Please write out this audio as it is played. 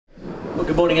Well,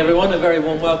 good morning everyone, a very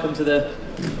warm welcome to the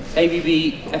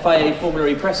ABB FIA Formula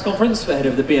E press conference ahead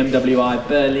of the BMW I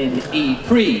Berlin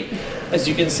ePrix. As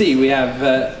you can see, we have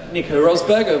Nico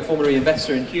Rosberg, a Formula E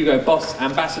investor and Hugo Boss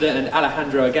ambassador, and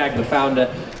Alejandro Agag, the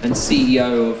founder and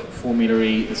CEO of Formula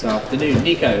E this afternoon.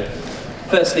 Nico,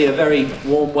 firstly a very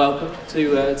warm welcome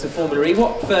to Formula E.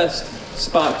 What first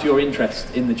sparked your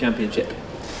interest in the championship?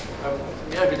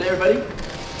 Yeah, good day everybody.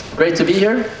 Great to be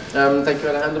here. Thank you,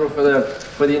 Alejandro,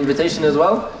 for the invitation as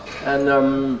well.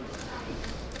 And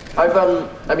I've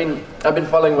been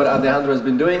following what Alejandro has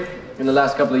been doing in the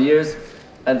last couple of years,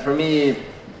 and for me,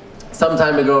 some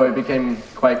time ago, it became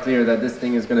quite clear that this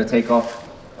thing is going to take off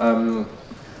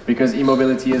because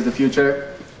e-mobility is the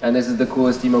future, and this is the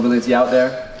coolest e-mobility out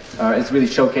there. It's really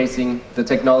showcasing the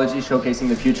technology, showcasing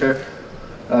the future.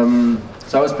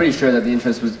 So I was pretty sure that the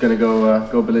interest was going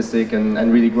to go ballistic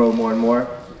and really grow more and more.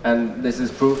 And this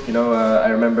is proof. You know, I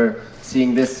remember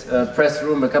seeing this press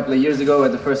room a couple of years ago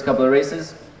at the first couple of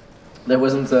races. There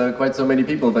wasn't quite so many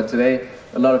people, but today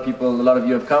a lot of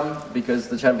you have come because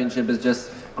the championship is just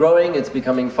growing. It's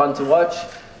becoming fun to watch,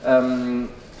 and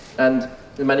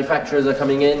the manufacturers are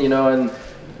coming in. You know, and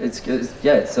it's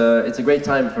a great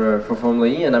time for Formula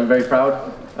E, and I'm very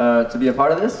proud to be a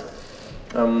part of this.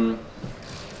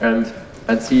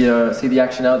 And see the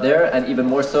action out there, and even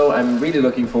more so, I'm really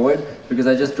looking forward because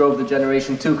I just drove the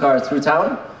Generation 2 car through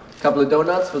town. A couple of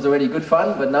donuts was already good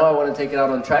fun, but now I want to take it out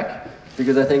on track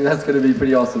because I think that's going to be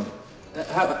pretty awesome.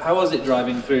 How was it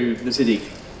driving through the city?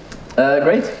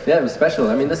 Great, yeah, it was special.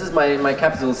 I mean, this is my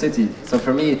capital city, so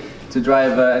for me to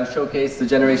drive and showcase the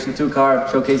Generation 2 car,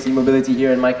 showcase e-mobility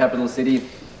here in my capital city,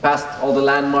 past all the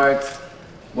landmarks,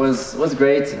 was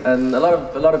great, and a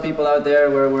lot of people out there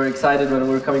were excited when we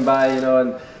were coming by, you know,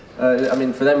 and I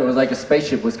mean, for them it was like a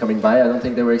spaceship was coming by. I don't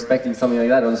think they were expecting something like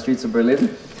that on the streets of Berlin,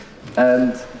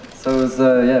 and so it was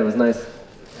it was nice.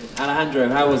 Alejandro,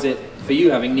 how was it for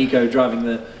you having Nico driving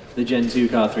the Gen 2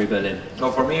 car through Berlin? No,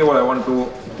 for me, well, I want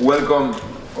to welcome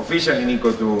officially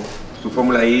Nico to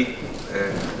Formula E.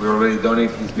 We've already done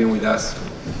it. He's been with us,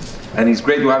 and it's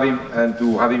great to have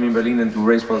him in Berlin and to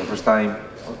race for the first time.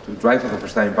 To drive for the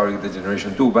first time probably the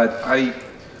Generation 2, but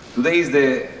today is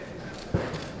the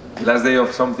last day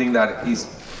of something that is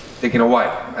taking a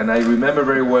while, and I remember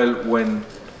very well when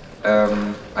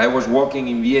I was walking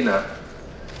in Vienna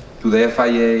to the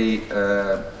FIA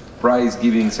prize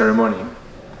giving ceremony,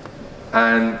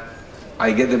 and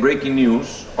I get the breaking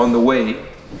news on the way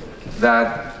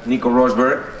that Nico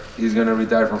Rosberg is going to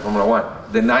retire from Formula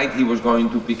 1 the night he was going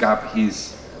to pick up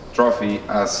his trophy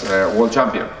as world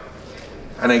champion.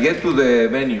 And I get to the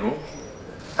venue,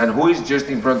 and who is just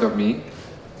in front of me?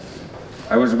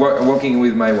 I was walking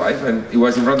with my wife, and he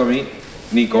was in front of me,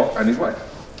 Nico and his wife.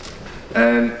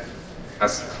 And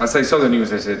as I saw the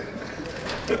news, I said,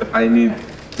 I need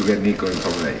to get Nico in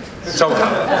Formula E,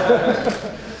 somehow.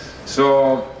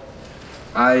 So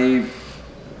I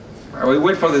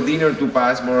wait for the dinner to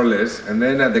pass, more or less, and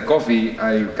then at the coffee,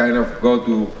 I kind of go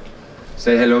to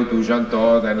say hello to Jean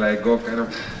Todt and like go kind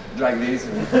of like this.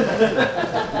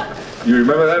 You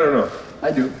remember that or no?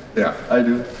 I do. Yeah, I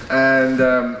do. And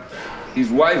his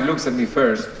wife looks at me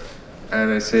first,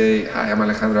 and I say, "Hi, I'm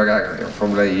Alejandro Agag from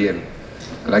Formula E, and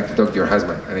I'd like to talk to your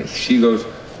husband." And she goes,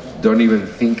 "Don't even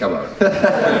think about it."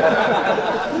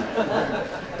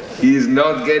 He's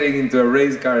not getting into a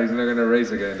race car. He's not going to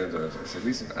race again. And so I said,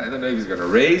 "Listen, I don't know if he's going to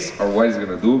race or what he's going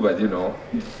to do, but you know,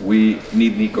 we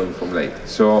need Nico in Formula E."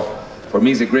 So for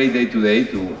me, it's a great day today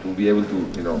to be able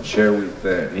to share with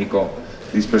Nico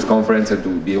this press conference and to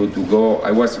be able to go.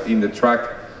 I was in the track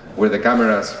where the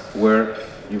cameras were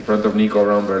in front of Nico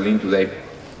around Berlin today.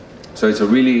 So it's a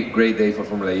really great day for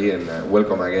Formula E, and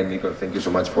welcome again, Nico. Thank you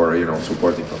so much for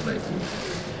supporting Formula E.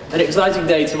 An exciting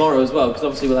day tomorrow as well, because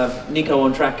obviously we'll have Nico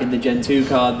on track in the Gen 2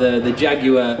 car, the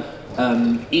Jaguar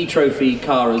e-trophy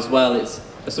car as well. It's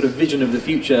a sort of vision of the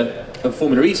future, of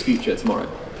Formula E's future tomorrow.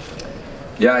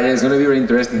 Yeah, it's going to be a very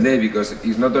interesting day because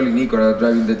it's not only Nico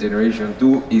driving the Generation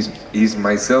 2, it's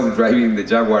myself driving the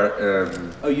Jaguar.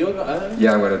 Oh, you're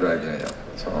Yeah, I'm going to drive, yeah.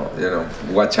 So,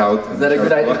 watch out. Is that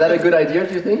a good idea,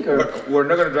 do you think? Or? We're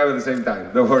not going to drive at the same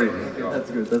time, don't worry. That's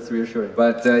good, that's reassuring.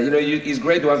 But, it's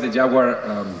great to have the Jaguar.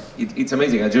 It's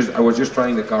amazing. I was just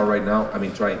trying the car right now. I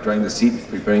mean, trying the seat,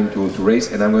 preparing to race,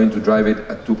 and I'm going to drive it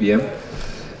at 2 p.m.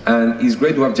 And it's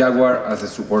great to have Jaguar as a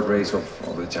support race of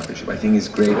the championship. I think it's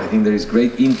great. I think there is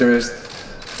great interest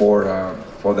for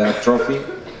that trophy,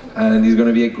 and it's going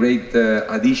to be a great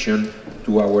addition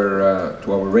to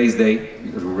our race day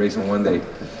because we race on one day.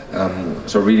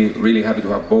 So really happy to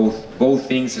have both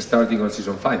things starting on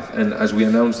season 5. And as we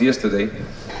announced yesterday,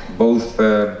 both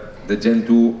the Gen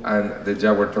 2 and the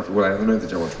Jaguar Trophy. Well, I don't know if the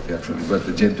Jaguar Trophy actually, but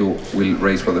the Gen 2 will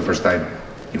race for the first time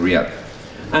in Riyadh.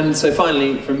 And so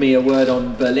finally, from me, a word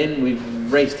on Berlin.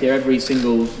 We've raced here every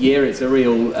single year. It's a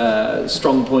real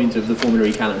strong point of the Formula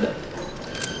E calendar.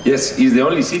 Yes, it's the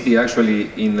only city actually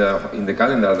in the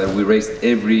calendar that we raced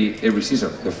every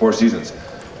season, the 4 seasons.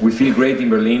 We feel great in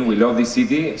Berlin. We love this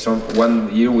city. So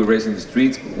one year we race in the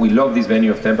streets. We love this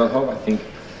venue of Tempelhof. I think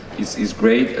it's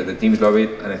great. The teams love it,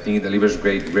 and I think it delivers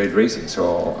great racing.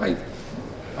 So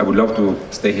I would love to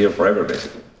stay here forever,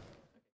 basically.